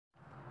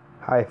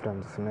Hi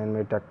friends, నేను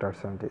మీ TUTS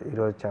CHANTI.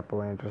 ఈరోజు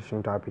చెప్పబోయే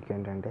ఇంట్రెస్టింగ్ టాపిక్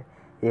ఏంటంటే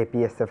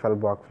APSFL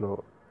బాక్స్లో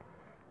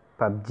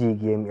పబ్జీ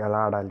గేమ్ ఎలా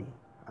ఆడాలి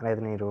అనేది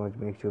నేను ఈరోజు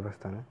మీకు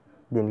చూపిస్తాను.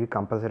 దీనికి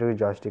కంపల్సరీగా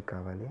జాయ్స్టిక్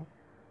కావాలి.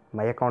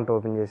 మై అకౌంట్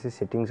ఓపెన్ చేసి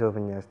సెట్టింగ్స్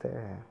ఓపెన్ చేస్తే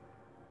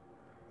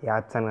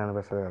యాప్స్ అని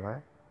కనిపిస్తుంది కదా.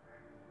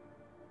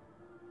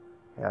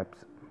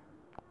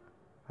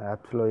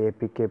 యాప్స్లో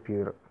ఏపీకే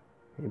ప్యూర్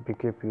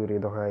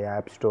ఇది ఒక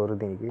యాప్ స్టోర్.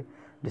 దీనికి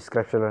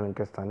డిస్క్రిప్షన్లో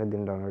లింక్ ఇస్తాను,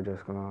 దీన్ని డౌన్లోడ్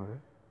చేసుకున్నాను.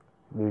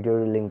 వీడియో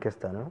లింక్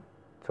ఇస్తాను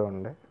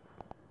చూడండి,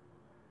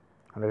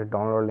 అలాగే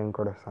డౌన్లోడ్ లింక్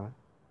కూడా ఇస్తాను.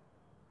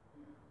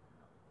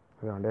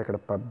 అదే ఇక్కడ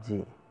పబ్జీ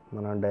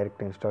మనం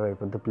డైరెక్ట్ ఇన్స్టాల్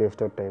అయిపోద్ది, ప్లే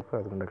స్టోర్ టైప్.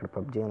 అదిగోండి అక్కడ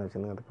పబ్జీ అని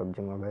వచ్చింది కదా,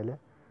 పబ్జీ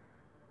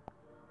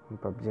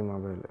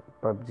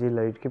పబ్జీ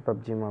లైట్కి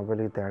పబ్జీ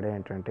మొబైల్కి తేడా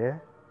ఏంటంటే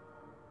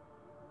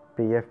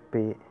PvP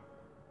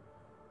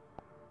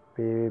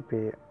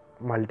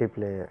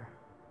మల్టీప్లేయర్,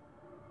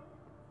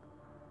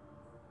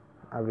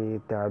 అవి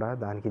తేడా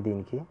దానికి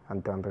దీనికి.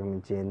 అంతకు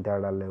మించి ఏం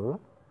తేడా లేవు.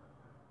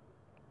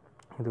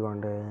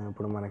 ఇదిగోండి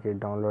ఇప్పుడు మనకి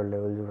డౌన్లోడ్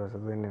లెవెల్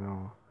చూపిస్తుంది. నేను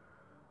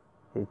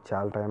ఇది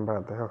చాలా టైం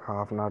పడుతుంది, ఒక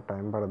హాఫ్ అన్ అవర్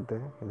టైం పడుతుంది.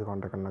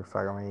 ఇదిగోండి ఇక్కడ నాకు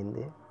సగం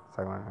అయింది,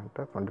 సగం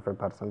అంటే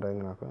 25%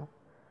 అయింది నాకు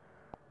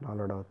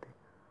డౌన్లోడ్ అవుతుంది.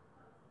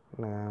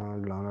 నేను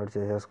డౌన్లోడ్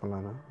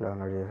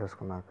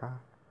చేసేసుకున్నాక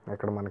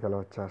ఇక్కడ మనకి ఎలా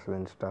వచ్చేస్తుంది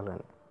ఇన్స్టాల్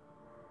అని.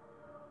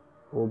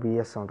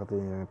 OBS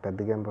ఉంటుంది, పెద్ద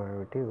గేమ్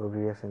పెట్టి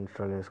OBS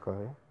ఇన్స్టాల్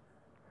చేసుకోవాలి.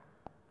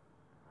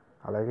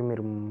 అలాగే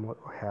మీరు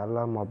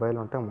మొబైల్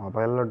ఉంటే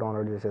మొబైల్లో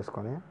డౌన్లోడ్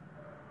చేసేసుకొని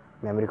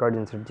మెమరీ కార్డ్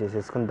ఇన్సర్ట్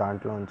చేసేసుకొని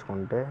దాంట్లో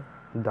ఉంచుకుంటే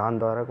దాని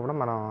ద్వారా కూడా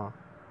మనం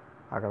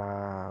అక్కడ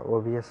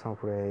OBS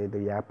ఇప్పుడు ఇది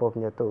యాప్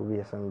ఓపెన్ చేస్తే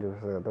OBS అని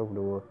చూస్తుంది కదా.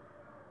 ఇప్పుడు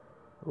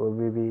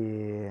OBB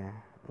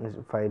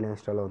ఫైల్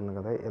ఇన్స్టాల్ అవుతుంది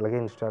కదా, ఇలాగే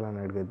ఇన్స్టాల్ అని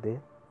అడిగిద్ది.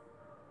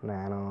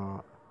 నేను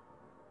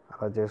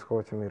అలా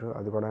చేసుకోవచ్చు మీరు,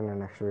 అది కూడా నేను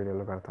నెక్స్ట్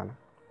వీడియోలో పెడతాను.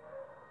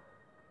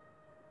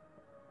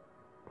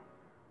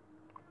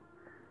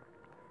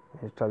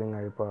 ఇన్స్టాలింగ్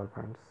అయిపోవాలి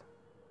ఫ్రెండ్స్.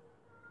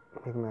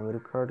 మీకు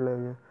మెమరీ కార్డులో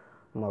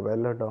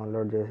మొబైల్లో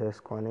డౌన్లోడ్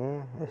చేసేసుకొని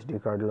SD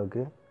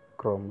కార్డులోకి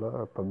క్రోమ్లో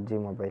పబ్జీ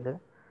మొబైల్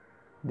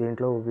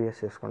దీంట్లో OBS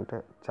చేసుకుంటే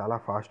చాలా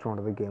ఫాస్ట్గా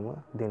ఉంటుంది గేమ్.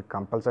 దీనికి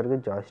కంపల్సరీగా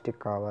జాయ్స్టిక్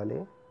కావాలి,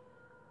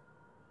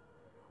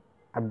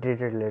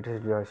 updated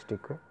latest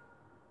joystick.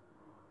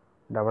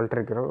 Double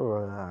trigger,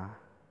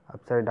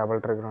 up side double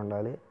trigger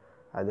ఉండాలి,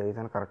 అది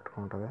అయితే కరెక్ట్గా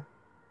ఉంటుంది.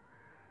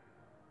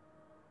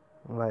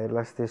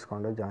 వైర్లెస్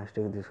తీసుకోండి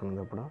జాయ్స్టిక్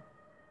తీసుకునేటప్పుడు.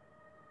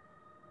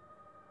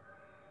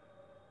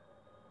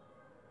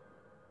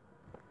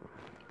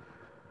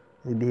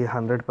 ఇది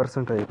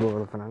 100%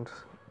 అయిపోవాలి ఫ్రెండ్స్.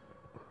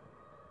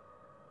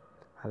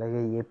 అలాగే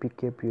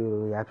APK pure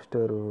app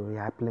store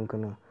app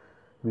లింక్ను,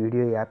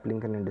 వీడియో యాప్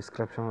లింక్ నేను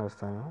డిస్క్రిప్షన్లో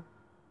ఇస్తాను.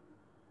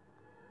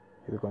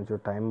 ఇది కొంచెం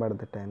టైం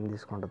పడుతుంది, టైం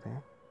తీసుకుంటుంది.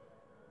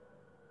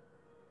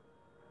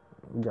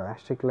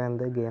 జాయ్స్టిక్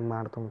లేనిదే గేమ్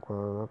ఆడతాం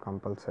కుదరదు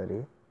కంపల్సరీ.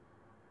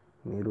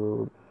 మీరు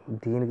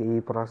దీనికి ఈ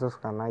ప్రాసెస్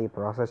కన్నా ఈ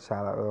ప్రాసెస్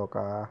చాలా ఒక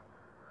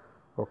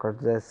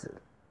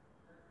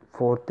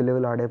 4th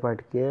లెవెల్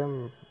ఆడేపాటికే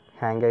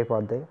హ్యాంగ్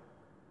అయిపోద్ది.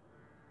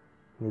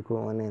 మీకు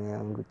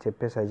నేను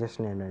చెప్పే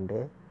సజెషన్ ఏంటంటే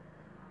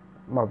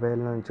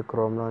మొబైల్ నుంచి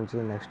క్రోమ్లో నుంచి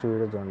నెక్స్ట్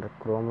వీడియో చూడండి,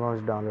 క్రోమ్లో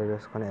నుంచి డౌన్లోడ్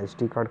చేసుకొని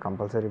SD కార్డ్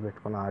కంపల్సరీ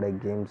పెట్టుకొని ఆడే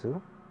గేమ్స్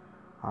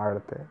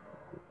ఆడితే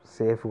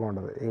సేఫ్గా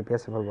ఉంటుంది.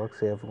 APSFL బాక్స్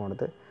సేఫ్గా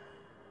ఉంటుంది,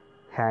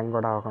 హ్యాంగ్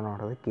కూడా అవ్వకుండా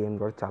ఉంటుంది. గేమ్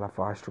కూడా చాలా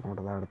ఫాస్ట్గా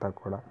ఉంటుంది ఆడతా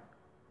కూడా.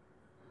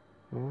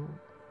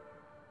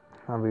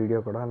 ఆ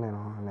వీడియో కూడా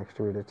నేను నెక్స్ట్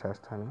వీడియో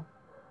చేస్తాను.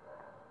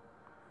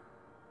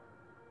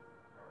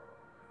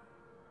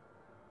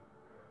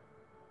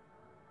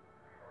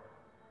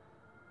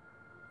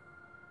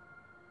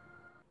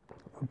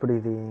 ఇప్పుడు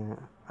ఇది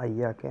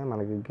అయ్యాకే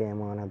మనకి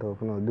గేమ్ అనేది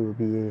ఓపెన్ అవుద్ది.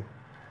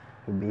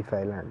 బి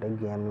ఫైల్ అంటే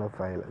గేమ్లో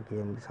ఫైల్,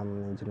 గేమ్కి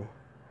సంబంధించిన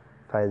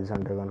ఫైల్స్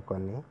ఉంటాయి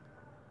కొన్ని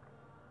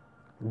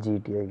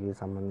GTAకి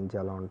సంబంధించి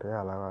అలా ఉంటాయి,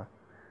 అలా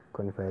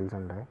కొన్ని ఫైల్స్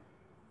ఉంటాయి.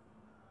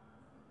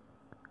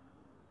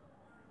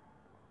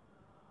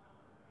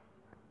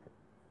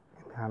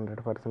 ఇది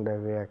 100%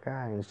 అయ్యాక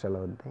ఇన్స్టాల్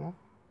అవుద్ది.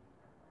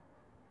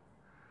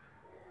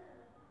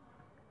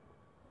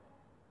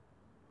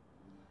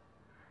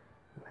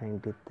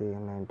 $93,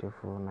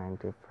 $94,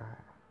 $95,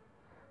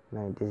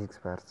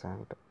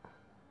 $96%,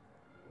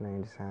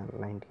 $97,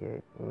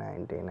 $98,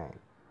 $99,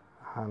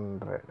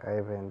 $100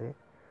 అయిపోయింది.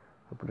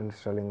 ఇప్పుడు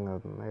ఇన్స్టాలింగ్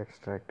అవుతుంది.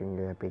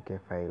 Extracting APK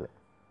file.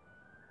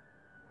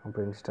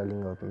 ఇప్పుడు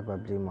ఇన్స్టాలింగ్ అవుతుంది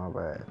PUBG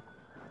mobile.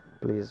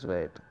 Please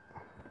wait.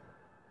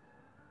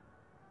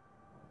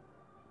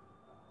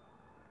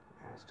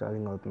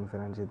 Installing అవుతుంది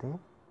ఫ్రెండ్స్. ఇది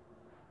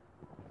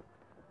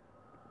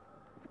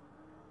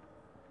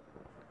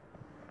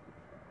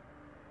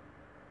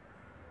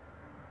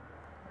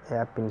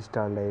యాప్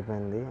ఇన్స్టాల్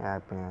అయిపోయింది.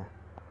 యాప్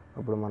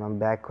ఇప్పుడు మనం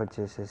బ్యాక్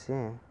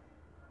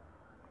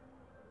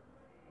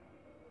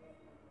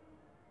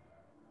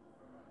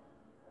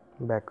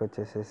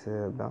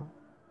వచ్చేసేద్దాం.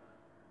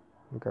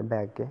 ఇంకా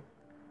బ్యాక్కి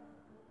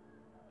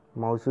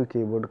మౌస్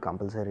కీబోర్డ్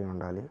కంపల్సరీ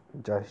ఉండాలి.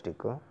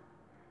 జాయ్స్టిక్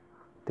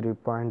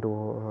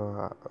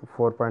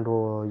 4.0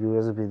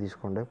 USB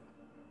తీసుకోండి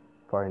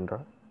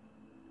పాయింటర్.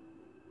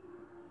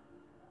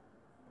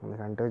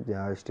 ఎందుకంటే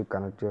జాయ్స్టిక్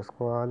కనెక్ట్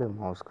చేసుకోవాలి,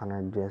 మౌస్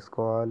కనెక్ట్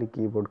చేసుకోవాలి,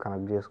 కీబోర్డ్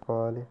కనెక్ట్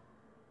చేసుకోవాలి.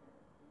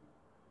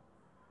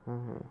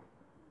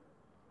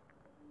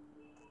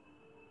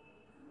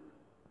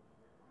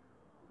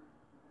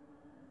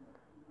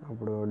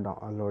 అప్పుడు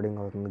లోడింగ్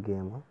అవుతుంది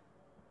గేమ్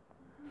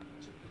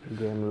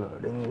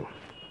లోడింగ్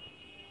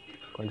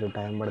కొంచెం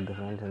టైం పడుతుంది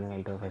ఫ్రెండ్స్,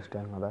 ఎందుకంటే ఫస్ట్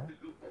టైం కదా.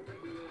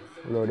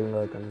 లోడింగ్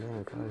అవుతుంది,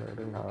 ఇంకా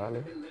లోడింగ్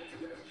కావాలి.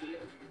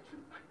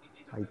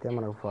 అయితే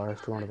మనకు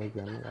ఫాస్ట్గా ఉంటుంది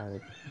గేమ్.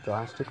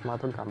 జాయ్స్టిక్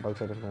మాత్రం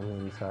కంపల్సరీ ఫ్రెండ్స్,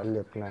 ఎన్నిసార్లు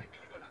చెప్పిన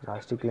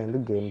జాయ్స్టిక్ లేదు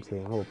గేమ్స్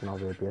ఏమో ఓపెన్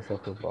అవ్వ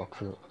APSF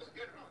బాక్స్లో.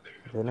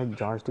 ఏదైనా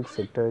జాయ్స్టిక్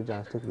సెట్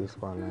జాయ్స్టిక్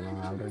తీసుకోవాలి.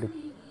 నేను ఆల్రెడీ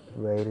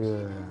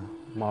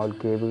మామూలు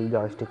కేబుల్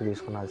జాయ్స్టిక్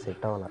తీసుకున్నా, అది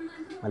సెట్ అవ్వాలి.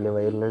 మళ్ళీ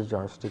వైర్లెస్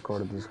జాయ్స్టిక్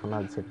కూడా తీసుకున్నా,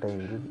 అది సెట్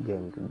అయింది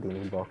గేమ్కి,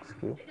 దీనికి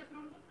బాక్స్కి.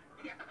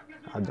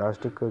 ఆ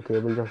జాయ్స్టిక్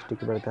కేబుల్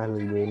జాయ్స్టిక్ పెడితే అది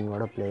గేమ్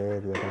కూడా ప్లే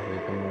అయ్యేది కదా,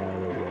 ఓపెన్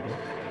అయ్యేది కదా.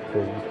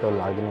 ఫేస్బుక్లో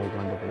లాగిన్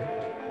అయిపోయినప్పుడు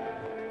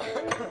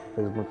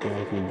ఫేస్బుక్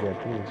క్లిక్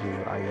చేస్తే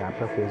ఆ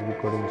యాప్లో ఫేస్బుక్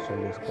కూడా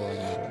ఇన్స్టాల్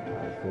చేసుకోవాలి.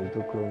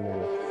 ఫేస్బుక్లో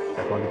మీరు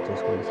అకౌంట్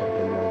ఇచ్చేసుకోండి,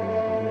 సరిగ్గా లాగిన్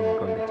అయిపోయింది. నేను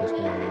అకౌంట్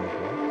ఇచ్చేసుకుని లాగిన్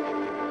అయిపోయింది.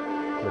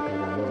 బెటర్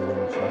కానీ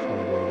ఏదైనా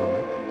ఇన్స్టాలేషన్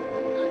చేయకూడదు.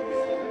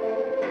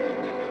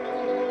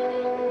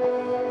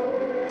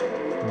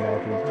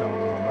 బ్యాటరీ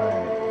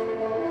మొబైల్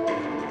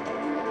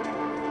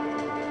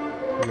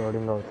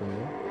లోడింగ్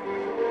అవుతుంది.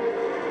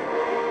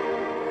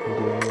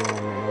 గేమ్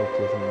మెనూ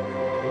వచ్చేసింది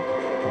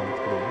on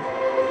screen.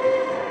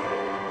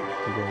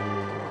 Game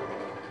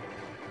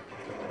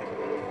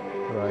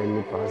royal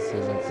pass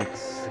season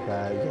 6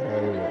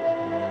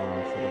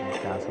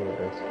 cancel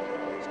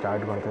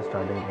start కొడితే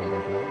స్టార్ట్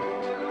అయిపోతుంది.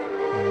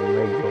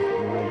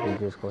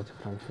 ఇన్వైట్ చేసుకోవచ్చు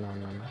ఫ్రెండ్స్.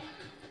 ఉన్నాను.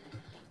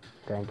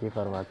 Thank you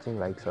for watching.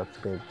 Like,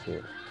 subscribe,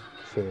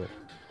 share.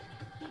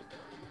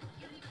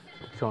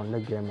 చూడండి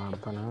గేమ్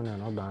ఆడతాను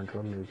నేను,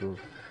 దాంట్లో మీకు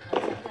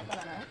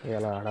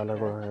ఎలా ఆడాలో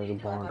కూడా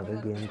బాగుంటుంది.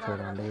 గేమ్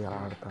చూడండి ఎలా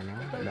ఆడతాను,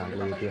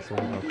 దాంట్లో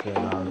APSF బాక్స్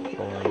ఎలా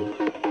ఆడుకోవాలి.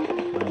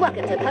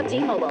 Welcome to Pubg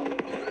Mobile.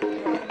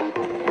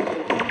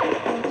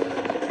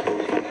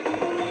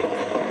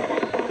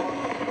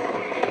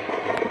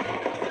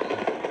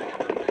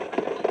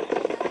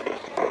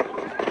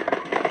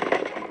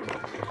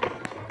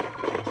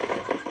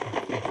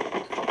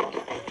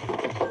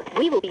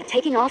 We will be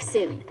taking off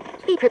soon.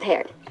 Be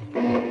prepared.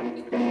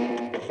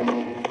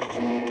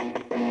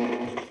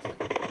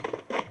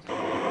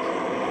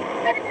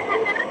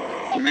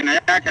 मैं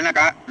नया खेलने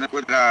का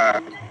कुछ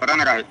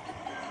बताने का है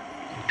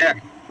क्या?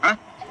 हाँ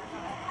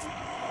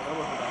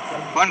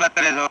कौन बता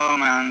रहे हो?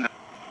 मैं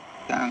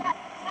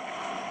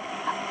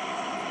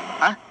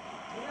हाँ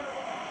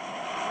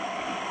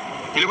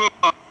తెలుగు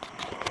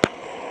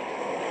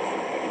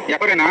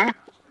ఎక్కడేనా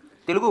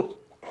తెలుగు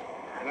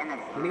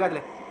ఇది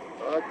కాదులే.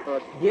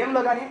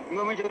 గేమ్లో కానీ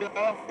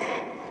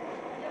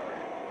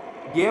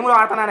గేమ్లో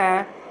ఆడుతున్నానే.